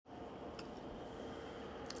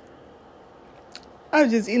I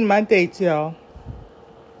was just eating my dates, y'all.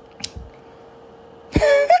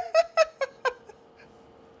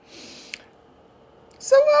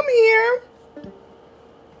 So I'm here,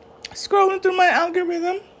 scrolling through my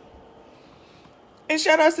algorithm. And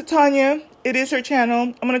shout outs to Tanya. It is her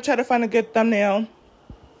channel. I'm going to try to find a good thumbnail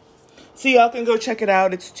so y'all can go check it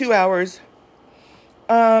out. It's 2 hours.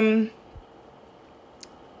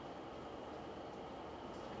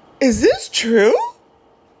 Is this true?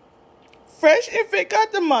 Fresh and Fit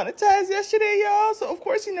got demonetized yesterday, y'all. So, of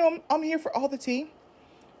course, I'm here for all the tea.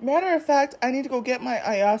 Matter of fact, I need to go get my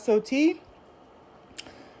IASO tea.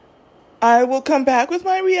 I will come back with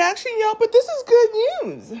my reaction, y'all, but this is good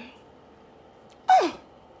news. Oh.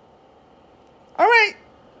 All right.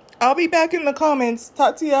 I'll be back in the comments.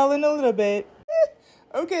 Talk to y'all in a little bit.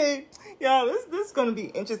 Okay. Y'all, this is going to be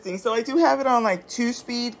interesting. So I do have it on like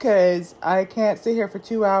 2-speed because I can't sit here for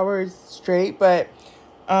 2 hours straight. But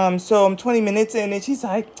so I'm 20 minutes in and she's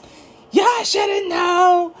like, yeah, I shouldn't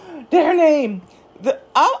know their name.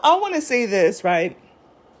 I want to say this, right?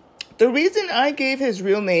 The reason I gave his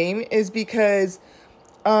real name is because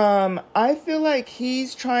I feel like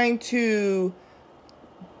he's trying to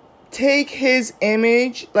take his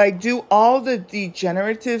image, like do all the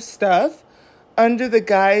degenerative stuff under the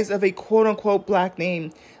guise of a quote unquote black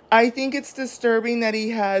name. I think it's disturbing that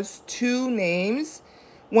he has 2 names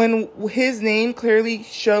when his name clearly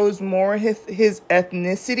shows more his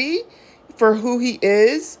ethnicity for who he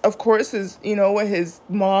is. Of course, what his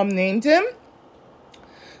mom named him.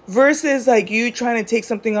 Versus like you trying to take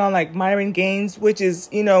something on like Myron Gaines, which is,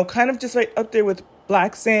 kind of just right up there with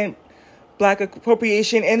black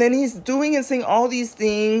appropriation. And then he's doing and saying all these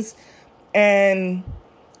things and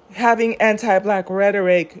having anti-black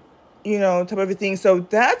rhetoric, type of a thing. So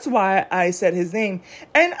that's why I said his name.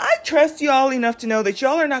 And I trust y'all enough to know that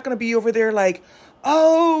y'all are not going to be over there like,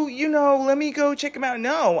 oh, let me go check him out.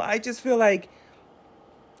 No, I feel like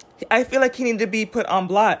he needed to be put on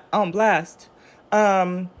blast.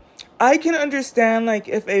 I can understand, like,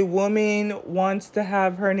 if a woman wants to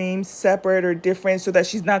have her name separate or different so that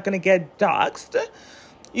she's not going to get doxxed,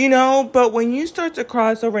 but when you start to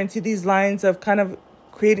cross over into these lines of kind of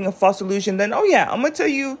creating a false illusion, then, oh, yeah, I'm going to tell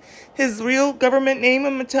you his real government name.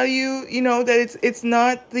 I'm going to tell you, that it's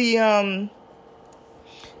not the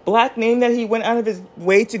black name that he went out of his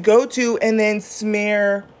way to go to and then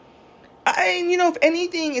smear. If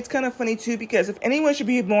anything, it's kind of funny, too, because if anyone should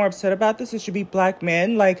be more upset about this, it should be black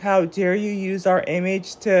men. Like, how dare you use our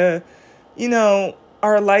image to,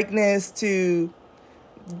 our likeness to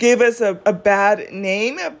give us a bad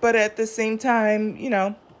name. But at the same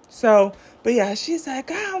time, so, but yeah, she's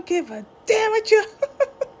like, I don't give a damn what you,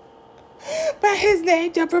 but his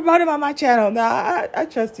name to promote him on my channel. Nah, I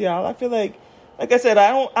trust y'all. I feel like I said,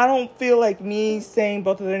 I don't feel like me saying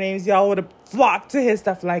both of their names, y'all would have flocked to his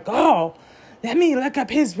stuff like, oh, let me look up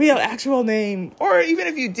his real actual name. Or even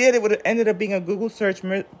if you did, it would have ended up being a Google search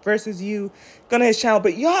versus you going to his channel.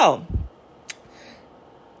 But y'all,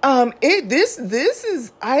 this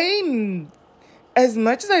is, I'm, as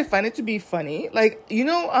much as I find it to be funny, like,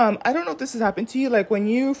 I don't know if this has happened to you, like when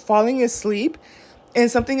you're falling asleep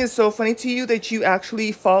and something is so funny to you that you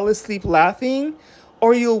actually fall asleep laughing,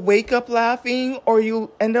 or you'll wake up laughing, or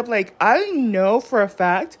you'll end up like, I know for a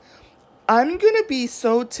fact, I'm going to be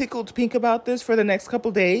so tickled pink about this for the next couple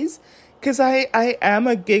days, because I am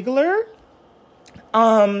a giggler,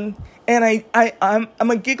 and I'm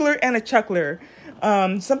a giggler and a chuckler.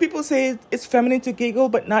 Some people say it's feminine to giggle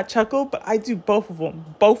but not chuckle, but I do both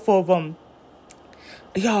of them,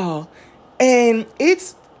 y'all. And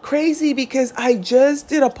it's crazy because I just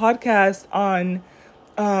did a podcast on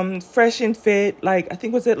Fresh and Fit, like, I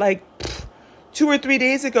think was it like 2 or 3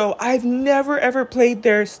 days ago. I've never ever played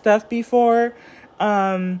their stuff before.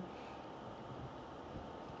 And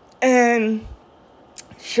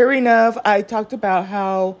sure enough, I talked about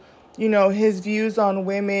how, his views on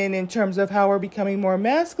women in terms of how we're becoming more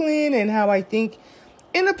masculine, and how I think,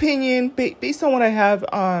 in opinion, based on what I have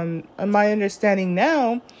on my understanding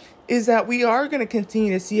now, is that we are going to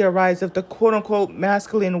continue to see a rise of the quote unquote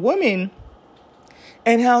masculine woman,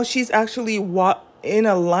 and how she's actually in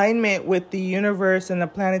alignment with the universe and the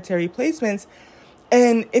planetary placements.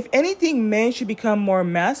 And if anything, men should become more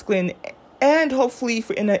masculine, and hopefully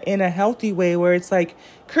in a healthy way, where it's like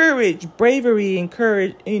courage, bravery, and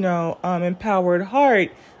courage, empowered heart,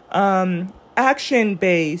 action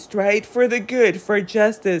based, right? For the good, for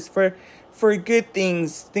justice, for good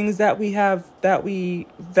things that we have, that we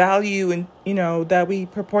value, and, that we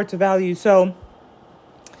purport to value. So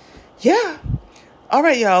yeah. All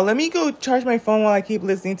right, y'all, let me go charge my phone while I keep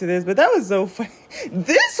listening to this. But that was so funny.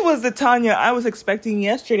 This was the Tanya I was expecting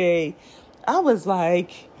yesterday. I was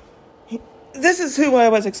like, this is who I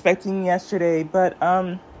was expecting yesterday. But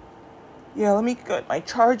yeah, let me get my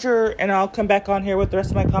charger and I'll come back on here with the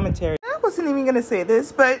rest of my commentary. I wasn't even gonna say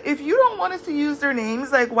this, but if you don't want us to use their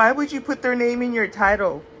names, like, why would you put their name in your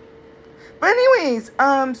title? But anyways,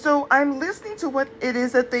 so I'm listening to what it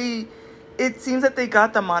is that it seems that they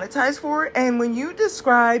got demonetized for. And when you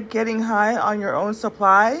describe getting high on your own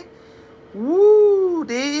supply, woo,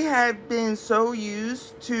 they have been so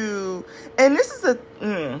used to, and this is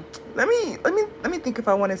let me think if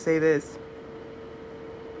I want to say this.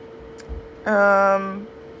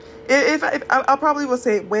 If I'll probably will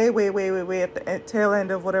say it way at the tail end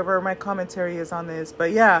of whatever my commentary is on this.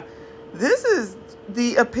 But yeah, this is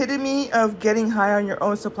the epitome of getting high on your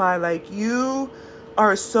own supply. Like, you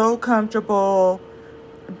are so comfortable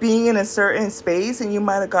being in a certain space and you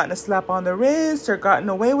might have gotten a slap on the wrist or gotten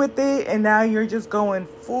away with it, and now you're just going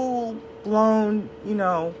full blown,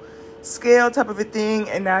 scale type of a thing,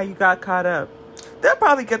 and now you got caught up. They'll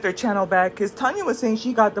probably get their channel back, because Tanya was saying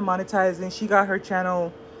she got demonetized and she got her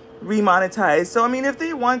channel remonetized. So I mean, if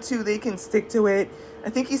they want to, they can stick to it. I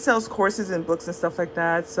think he sells courses and books and stuff like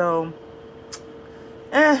that, so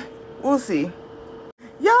we'll see.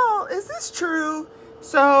 Y'all, is this true?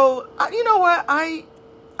 So you know what,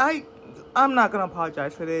 I'm not gonna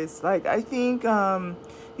apologize for this. Like, I think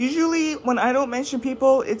usually when I don't mention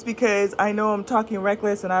people, it's because I know I'm talking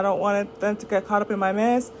reckless and I don't want them to get caught up in my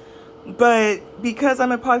mess. But because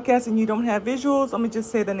I'm a podcast and you don't have visuals, I'm gonna just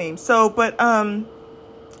say the name. So, but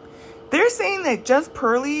they're saying that Just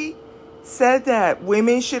Pearly said that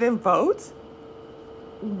women shouldn't vote.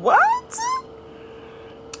 What?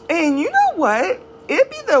 And you know what? It'd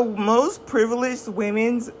be the most privileged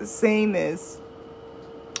women saying this.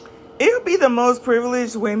 It would be the most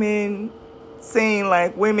privileged women saying,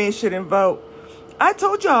 like, women shouldn't vote. I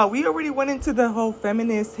told y'all, we already went into the whole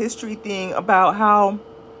feminist history thing about how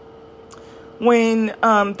when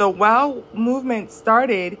the WOW movement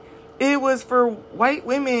started, it was for white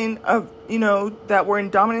women that were in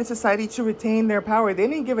dominant society to retain their power. They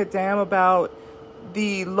didn't give a damn about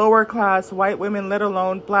the lower class white women, let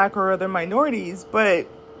alone black or other minorities. But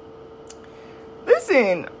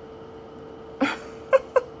listen, I'm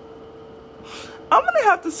going to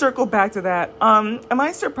have to circle back to that. Am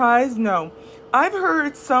I surprised? No. I've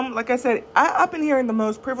heard some, like I said, I've been hearing the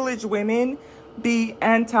most privileged women be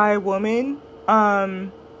anti-woman,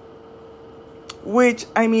 which,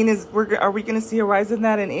 I mean, are we going to see a rise in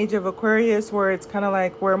that in Age of Aquarius, where it's kind of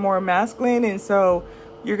like we're more masculine, and so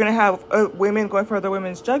you're going to have women going for other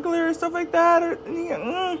women's juggler or stuff like that? Or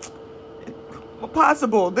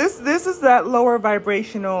possible. This is that lower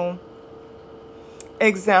vibrational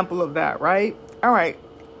example of that, right? All right,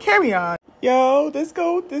 carry on. Yo,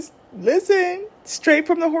 listen, straight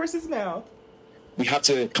from the horse's mouth. We have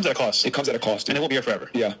to. It comes at a cost. It comes at a cost. And it won't be here forever.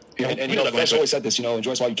 Yeah. And the Feds always said this,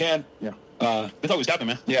 enjoy us while you can. Yeah. They thought we was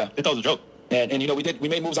happening, man. Yeah. They thought it was a joke. And we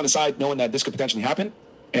made moves on the side knowing that this could potentially happen.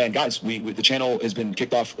 And guys, the channel has been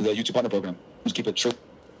kicked off the YouTube partner program. Let's keep it true.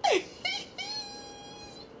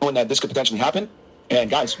 Knowing that this could potentially happen. And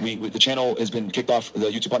guys, the channel has been kicked off the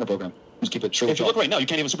YouTube partner program. Let's keep it true. If you look right now, you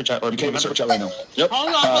can't even super chat, or you can't even super chat right now. Yep.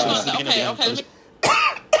 Hold on. Okay. You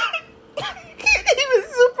can't even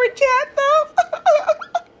super chat though.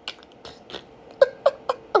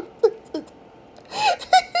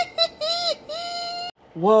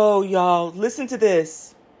 Whoa, y'all, listen to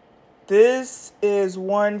this.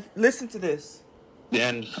 Listen to this. The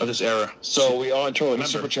end of this era. So we are in control of the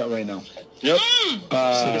super chat right now. Yep.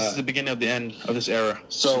 So this is the beginning of the end of this era.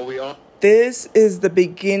 So we are. This is the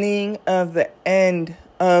beginning of the end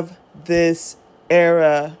of this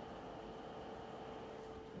era.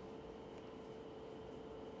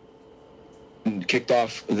 Kicked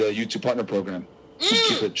off the YouTube partner program. Just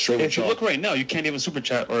keep it straight. If you look right now, you can't even super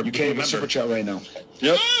chat, or you can't even super chat right now.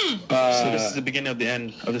 Yep. So this is the beginning of the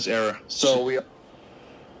end of this era. So we.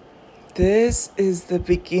 This is the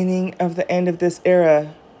beginning of the end of this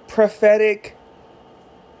era. Prophetic.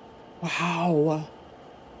 Wow.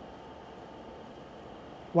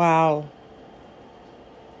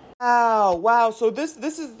 So this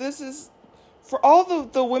is for all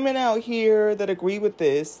the women out here that agree with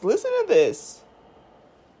this. Listen to this.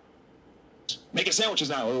 Making sandwiches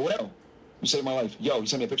now, or whatever. You saved my life. Yo, you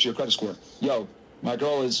sent me a picture of your credit score. Yo, my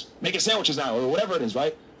girl is making sandwiches now, or whatever it is,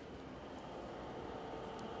 right?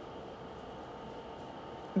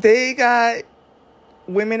 They got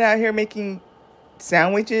women out here making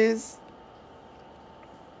sandwiches.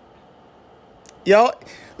 Y'all,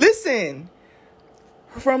 listen.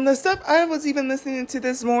 From the stuff I was even listening to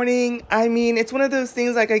this morning, I mean, it's one of those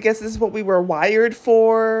things, like, I guess this is what we were wired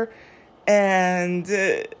for. And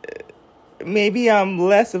maybe I'm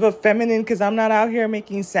less of a feminine because I'm not out here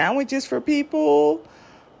making sandwiches for people.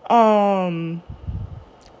 Wow.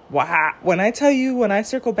 When I tell you, when I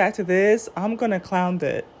circle back to this, I'm going to clown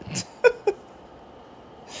it.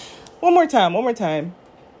 One more time.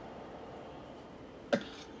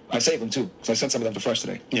 I saved them too, because I sent some of them to Fresh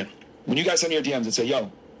today. Yeah. When you guys send me your DMs and say,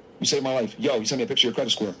 yo, you saved my life. Yo, you sent me a picture of your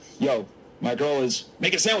credit score. Yo, my girl is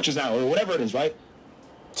making sandwiches now, or whatever it is, right?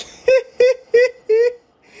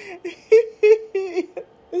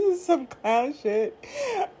 This is some clown shit.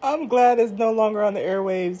 I'm glad it's no longer on the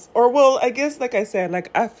airwaves. Or, well, I guess, like I said, like,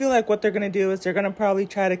 I feel like what they're going to do is they're going to probably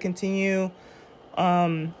try to continue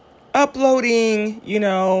uploading, you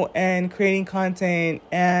know, and creating content.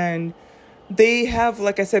 And they have,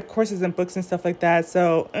 like I said, courses and books and stuff like that.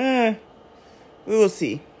 So, we will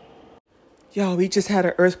see. Y'all, we just had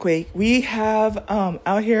an earthquake. We have,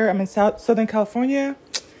 out here, I'm in Southern California.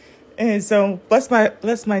 And so, bless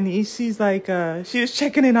my niece. She's like, she was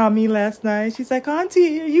checking in on me last night. She's like,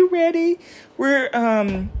 Auntie, are you ready? We're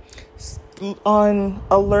on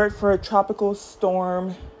alert for a tropical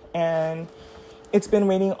storm, and it's been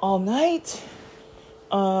raining all night.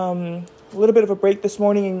 A little bit of a break this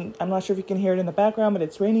morning. I'm not sure if you can hear it in the background, but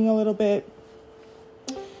it's raining a little bit.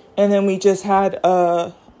 And then we just had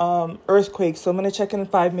a earthquake. So I'm gonna check in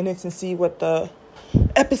 5 minutes and see what the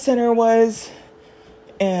epicenter was.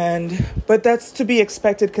 But that's to be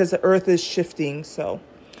expected because the earth is shifting. So,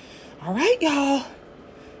 all right, y'all.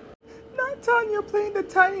 Not Tanya playing the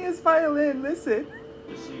tiniest violin. Listen.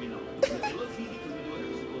 Just so you know.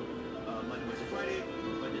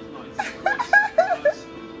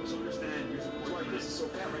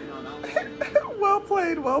 Well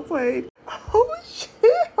played. Oh shit!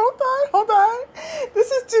 Hold on.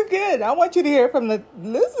 This is too good. I want you to hear from the.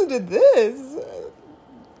 Listen to this.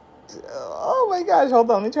 Oh my gosh, hold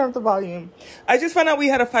on, let me turn up the volume. I just found out we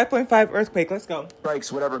had a 5.5 earthquake. Let's go.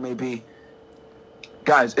 Strikes, whatever it may be.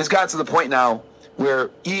 Guys, it's got to the point now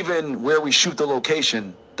where even where we shoot the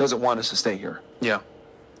location doesn't want us to stay here. Yeah.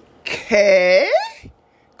 ¿Qué?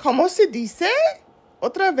 ¿Cómo se dice?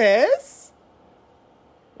 ¿Otra vez?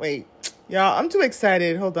 Wait, y'all, I'm too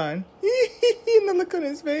excited. Hold on. And the look on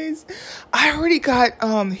his face. I already got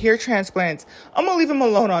hair transplants. I'm gonna leave him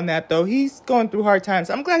alone on that though. He's going through hard times.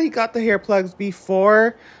 I'm glad he got the hair plugs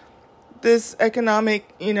before this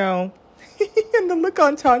economic, you know, and the look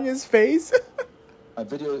on Tanya's face. A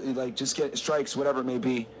video, like, just get strikes, whatever it may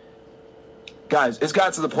be. Guys, it's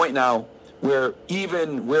got to the point now where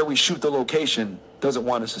even where we shoot the location doesn't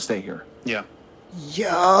want us to stay here. Yeah.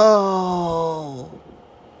 Yo.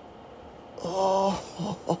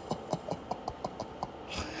 Oh.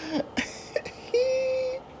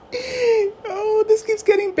 Oh, this keeps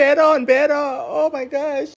getting better. Oh my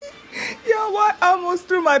gosh. Yo, what? I almost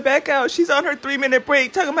threw my back out. She's on her 3-minute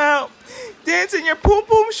break talking about dance in your poom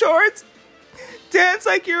poom shorts. Dance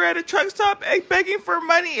like you're at a truck stop begging for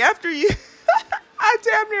money after you. I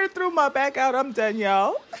damn near threw my back out. I'm done,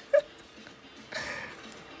 y'all.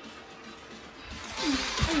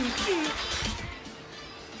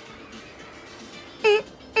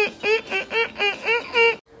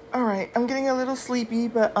 All right, I'm getting a little sleepy,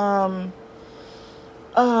 but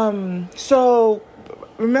so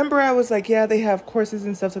remember I was like, yeah, they have courses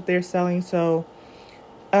and stuff that they're selling. So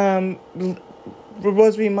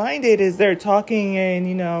was reminded as they're talking and,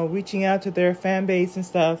 you know, reaching out to their fan base and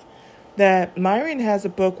stuff, that Myron has a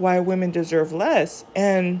book, Why Women Deserve Less.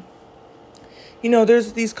 And, you know,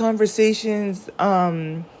 there's these conversations,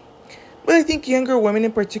 but I think younger women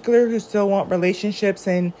in particular who still want relationships,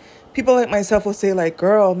 and people like myself will say, like,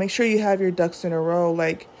 girl, make sure you have your ducks in a row.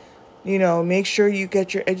 Like, you know, make sure you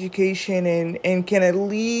get your education and can at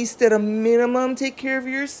least at a minimum take care of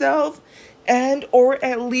yourself, and or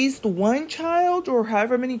at least one child or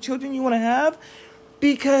however many children you want to have.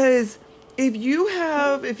 Because if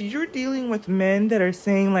you're dealing with men that are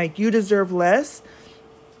saying like you deserve less,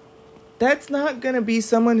 that's not going to be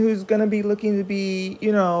someone who's going to be looking to be,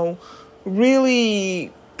 you know,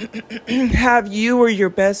 really have you or your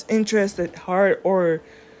best interest at heart or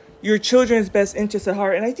your children's best interest at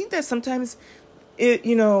heart. And I think that sometimes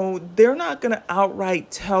they're not going to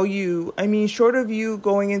outright tell you. I mean, short of you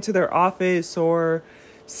going into their office or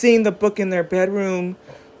seeing the book in their bedroom,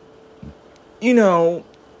 you know,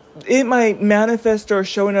 it might manifest or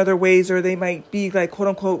show in other ways, or they might be like, quote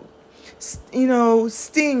unquote, you know,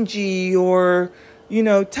 stingy or, you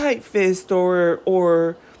know, tight-fist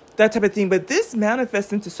or that type of thing. But this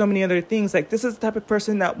manifests into so many other things. Like, this is the type of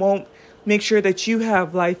person that won't make sure that you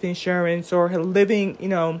have life insurance or living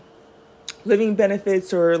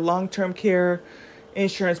benefits or long-term care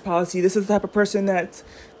insurance policy. This is the type of person that's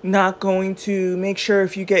not going to make sure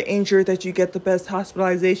if you get injured that you get the best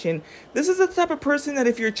hospitalization. This is the type of person that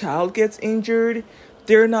if your child gets injured,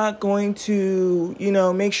 they're not going to,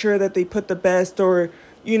 make sure that they put the best, or,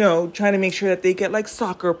 trying to make sure that they get like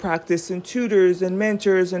soccer practice and tutors and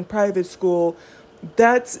mentors and private school.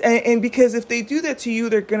 And because if they do that to you,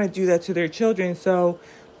 they're going to do that to their children. So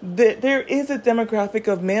there is a demographic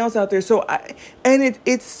of males out there.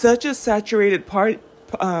 It's such a saturated part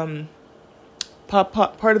of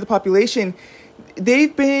the population.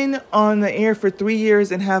 They've been on the air for 3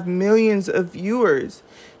 years and have millions of viewers.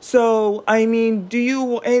 So, I mean,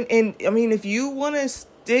 if you want to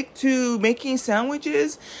stick to making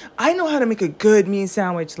sandwiches, I know how to make a good mean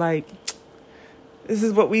sandwich. Like, this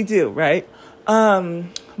is what we do, right?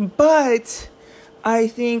 But I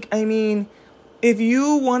think, if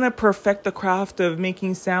you want to perfect the craft of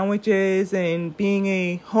making sandwiches and being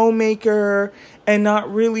a homemaker and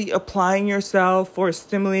not really applying yourself or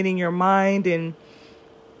stimulating your mind and,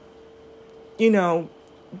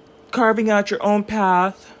 carving out your own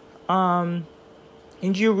path, and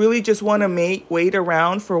you really just want to wait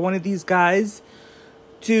around for one of these guys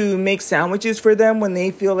to make sandwiches for them when they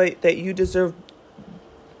feel like that you deserve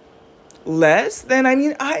less, then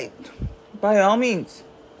by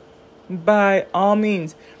all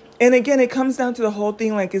means. And again, it comes down to the whole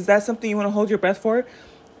thing. Like, is that something you want to hold your breath for?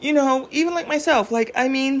 Even like myself,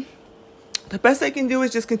 the best I can do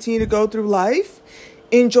is just continue to go through life,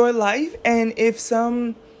 enjoy life. And if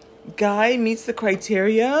some guy meets the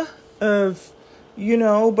criteria of,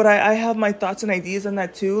 but I have my thoughts and ideas on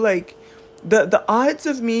that too. Like the odds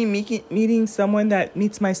of me meeting someone that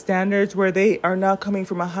meets my standards, where they are not coming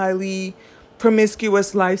from a highly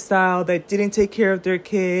promiscuous lifestyle, that didn't take care of their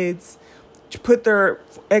kids, put their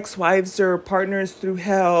ex-wives or partners through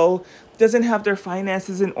hell, doesn't have their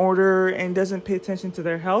finances in order, and doesn't pay attention to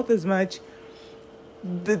their health as much,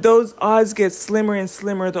 those odds get slimmer and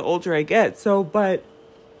slimmer the older I get. So, but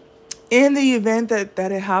in the event that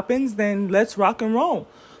it happens, then let's rock and roll,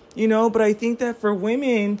 But I think that for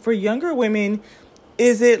women, for younger women,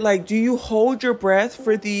 is it like, do you hold your breath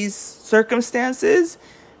for these circumstances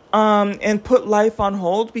and put life on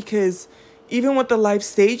hold? Because even with the life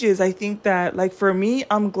stages, I think that, like, for me,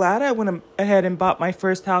 I'm glad I went ahead and bought my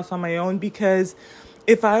first house on my own, because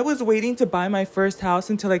if I was waiting to buy my first house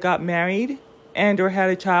until I got married and or had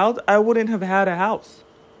a child, I wouldn't have had a house,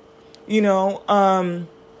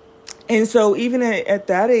 and so even at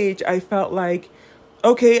that age, I felt like,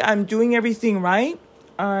 okay, I'm doing everything right.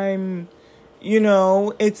 It's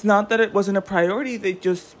not that it wasn't a priority.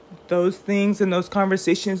 Those things and those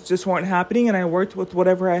conversations just weren't happening. And I worked with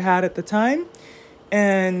whatever I had at the time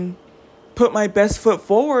and put my best foot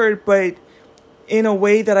forward, but in a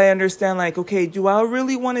way that I understand, like, okay, do I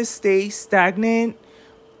really want to stay stagnant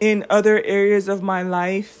in other areas of my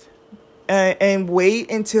life and wait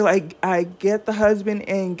until I get the husband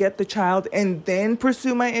and get the child and then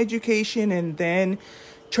pursue my education and then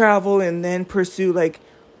travel and then pursue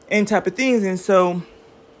and type of things? And so,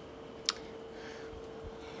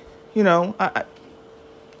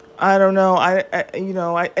 I don't know.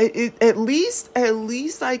 At least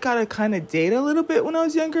I got to kind of date a little bit when I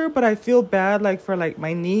was younger, but I feel bad for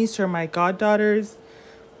my niece or my goddaughters,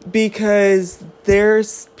 because their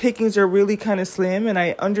pickings are really kind of slim, and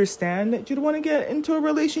I understand that you'd want to get into a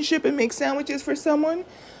relationship and make sandwiches for someone,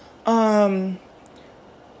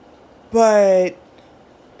 but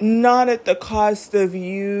not at the cost of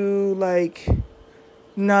you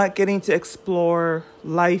not getting to explore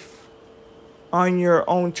life on your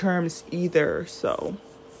own terms either. So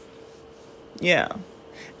yeah,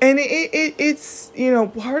 and it's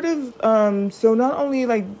part of so not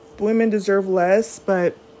only women deserve less,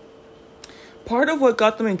 but part of what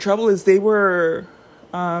got them in trouble is they were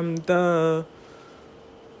the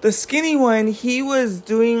skinny one. He was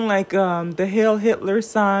doing the Hail Hitler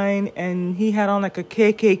sign, and he had on a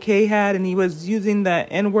KKK hat, and he was using the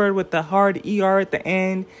N-word with the hard ER at the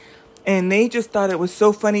end, and they just thought it was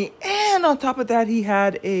so funny. And on top of that, he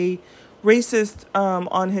had a racist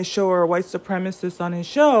on his show, or a white supremacist on his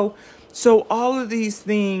show. So all of these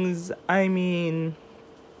things,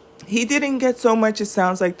 he didn't get so much, it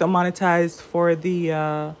sounds like, demonetized for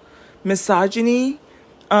the misogyny.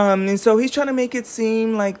 And so he's trying to make it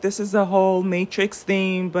seem like this is a whole Matrix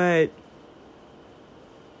thing, but,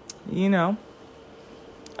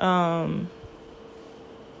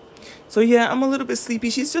 so yeah, I'm a little bit sleepy.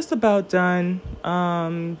 She's just about done.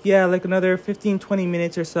 Another 15-20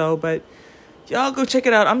 minutes or so, but y'all go check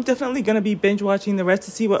it out. I'm definitely going to be binge watching the rest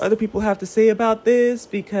to see what other people have to say about this,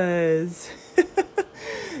 because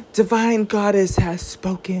Divine Goddess has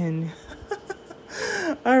spoken.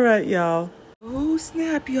 All right, y'all. Oh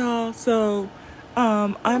snap, y'all. So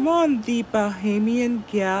I'm on the Bahamian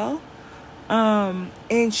Gal,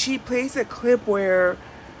 and she plays a clip where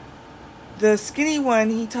the skinny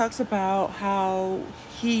one, he talks about how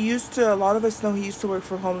a lot of us know he used to work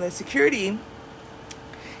for Homeland Security,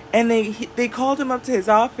 and they called him up to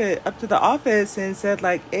the office, and said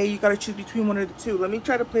like, hey, you got to choose between one of the two. Let me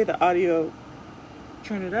try to play the audio.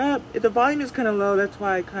 Turn it up. The volume is kind of low, that's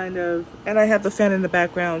why and I have the fan in the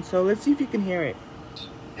background, so let's see if you can hear it.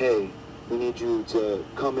 Hey, we need you to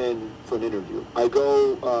come in for an interview. I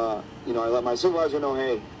go, I let my supervisor know,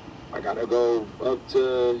 hey, I gotta go up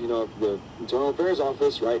to, the internal affairs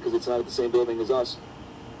office, right? Because it's not at the same building as us.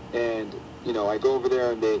 And, I go over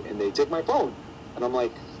there and they take my phone. And I'm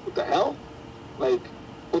like, what the hell? Like,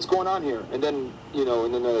 what's going on here? And then, they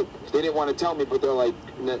didn't want to tell me, but they're like,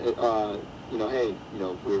 hey,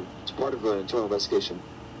 it's part of an internal investigation.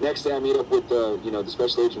 Next day I meet up with the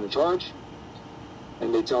special agent in charge,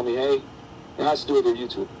 and they tell me, hey, it has to do with your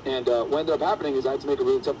YouTube. And what ended up happening is I had to make a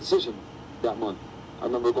really tough decision that month. I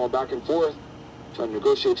remember going back and forth, trying to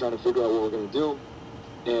negotiate, trying to figure out what we're going to do.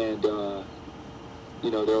 And,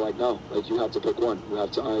 they're like, no, like, you have to pick one. You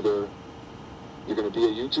have to either, you're going to be a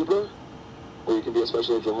YouTuber, or you can be a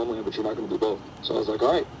special agent of Homeland, but you're not going to do both. So I was like,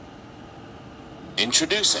 all right.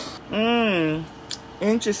 Introducing.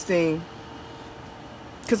 Interesting.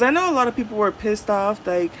 Because I know a lot of people were pissed off,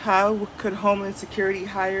 like, how could Homeland Security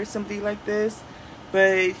hire somebody like this?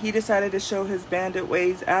 But he decided to show his bandit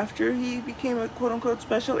ways after he became a quote-unquote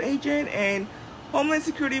special agent, and Homeland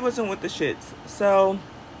Security wasn't with the shits. So,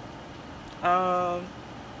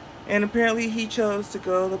 and apparently he chose to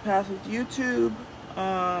go the path with YouTube.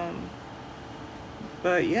 But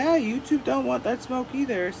yeah, YouTube don't want that smoke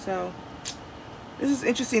either, so this is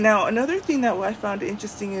interesting. Now, another thing that I found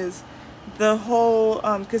interesting is the whole,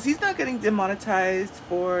 because he's not getting demonetized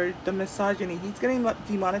for the misogyny. He's getting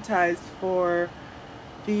demonetized for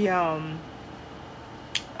the,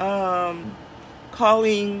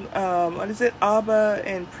 calling, what is it, Abba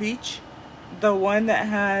and Preach, the one that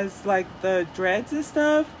has, like, the dreads and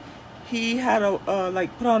stuff. He had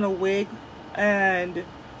put on a wig and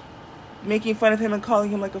making fun of him and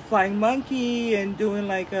calling him, like, a flying monkey and doing,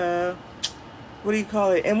 like, a, what do you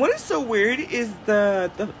call it? And what is so weird is the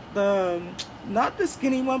not the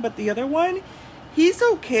skinny one, but the other one, he's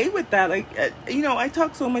okay with that. Like, I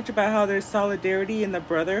talk so much about how there's solidarity in the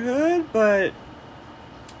brotherhood, but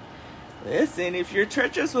listen, if you're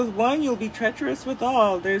treacherous with one, you'll be treacherous with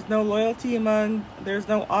all. There's no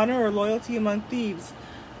honor or loyalty among thieves.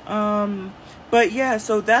 But yeah,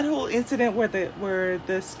 so that whole incident where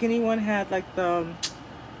the skinny one had, like, the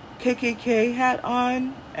KKK hat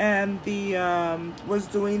on, and the was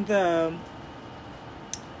doing the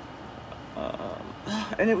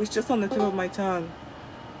and it was just on the tip of my tongue,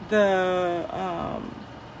 the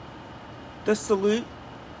salute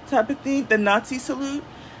type of thing, the Nazi salute.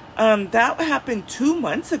 That happened 2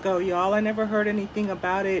 months ago, y'all. I never heard anything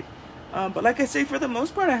about it. But like I say, for the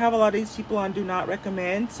most part, I have a lot of these people on Do Not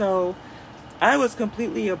Recommend, so I was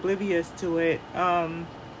completely oblivious to it.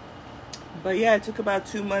 But yeah, it took about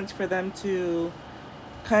 2 months for them to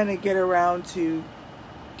kind of get around to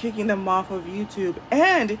kicking them off of YouTube.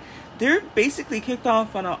 And they're basically kicked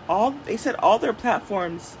off on they said all their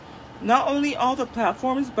platforms. Not only all the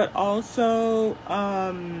platforms, but also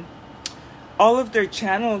all of their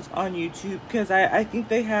channels on YouTube. Because I think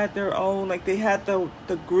they had their own, like, they had the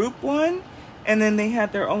group one, and then they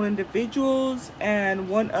had their own individuals, and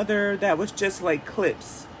one other that was just like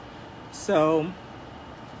clips. So